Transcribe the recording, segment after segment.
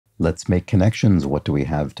Let's make connections. What do we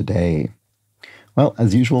have today? Well,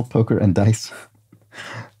 as usual, poker and dice.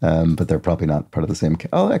 But they're probably not part of the same.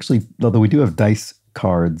 Oh, actually, although we do have dice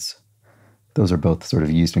cards. Those are both sort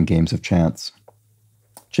of used in games of chance.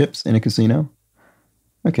 Chips in a casino.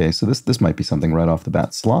 Okay, so this might be something right off the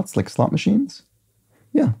bat. Slots, like slot machines?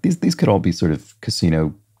 Yeah, these could all be sort of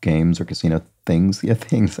casino games or casino things. Yeah,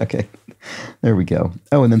 things. Okay, there we go.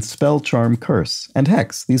 Oh, and then spell, charm, curse, and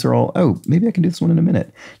hex. These are all, oh, maybe I can do this one in a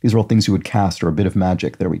minute. These are all things you would cast or a bit of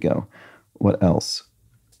magic. There we go. What else?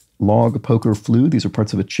 Log, poker, flue. These are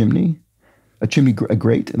parts of a chimney. A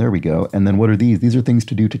grate. There we go. And then what are these? These are things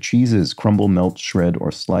to do to cheeses. Crumble, melt, shred,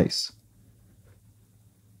 or slice.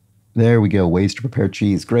 There we go. Ways to prepare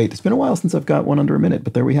cheese. Great. It's been a while since I've got one under a minute,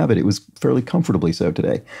 but there we have it. It was fairly comfortably so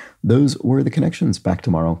today. Those were the connections. Back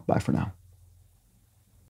tomorrow. Bye for now.